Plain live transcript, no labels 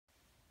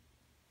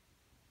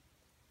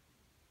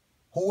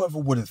Whoever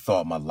would have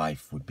thought my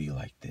life would be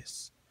like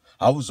this?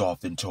 I was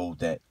often told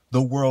that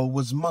the world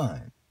was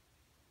mine.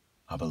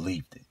 I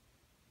believed it.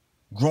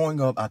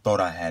 Growing up, I thought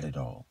I had it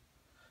all.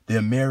 The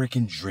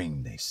American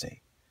dream, they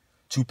say.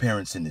 2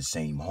 parents in the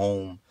same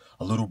home,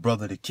 a little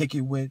brother to kick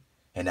it with,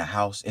 and a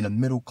house in a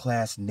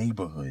middle-class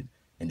neighborhood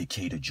in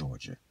Decatur,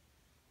 Georgia.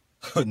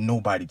 Couldn't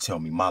nobody tell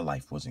me my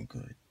life wasn't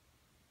good.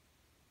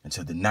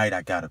 Until the night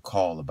I got a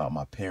call about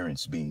my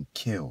parents being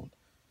killed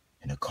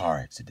in a car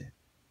accident.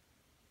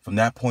 From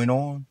that point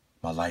on,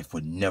 my life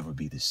would never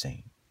be the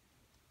same.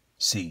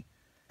 See,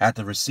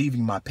 after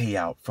receiving my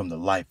payout from the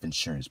life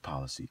insurance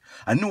policy,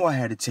 I knew I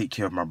had to take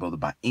care of my brother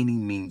by any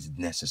means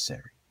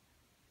necessary.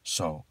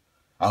 So,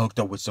 I hooked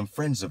up with some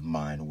friends of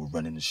mine who were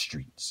running the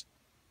streets.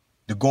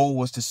 The goal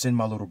was to send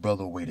my little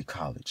brother away to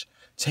college,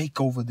 take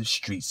over the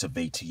streets of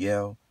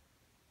ATL,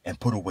 and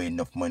put away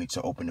enough money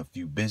to open a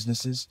few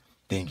businesses,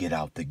 then get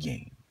out the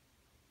game.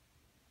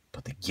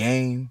 But the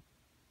game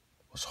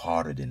was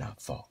harder than I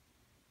thought.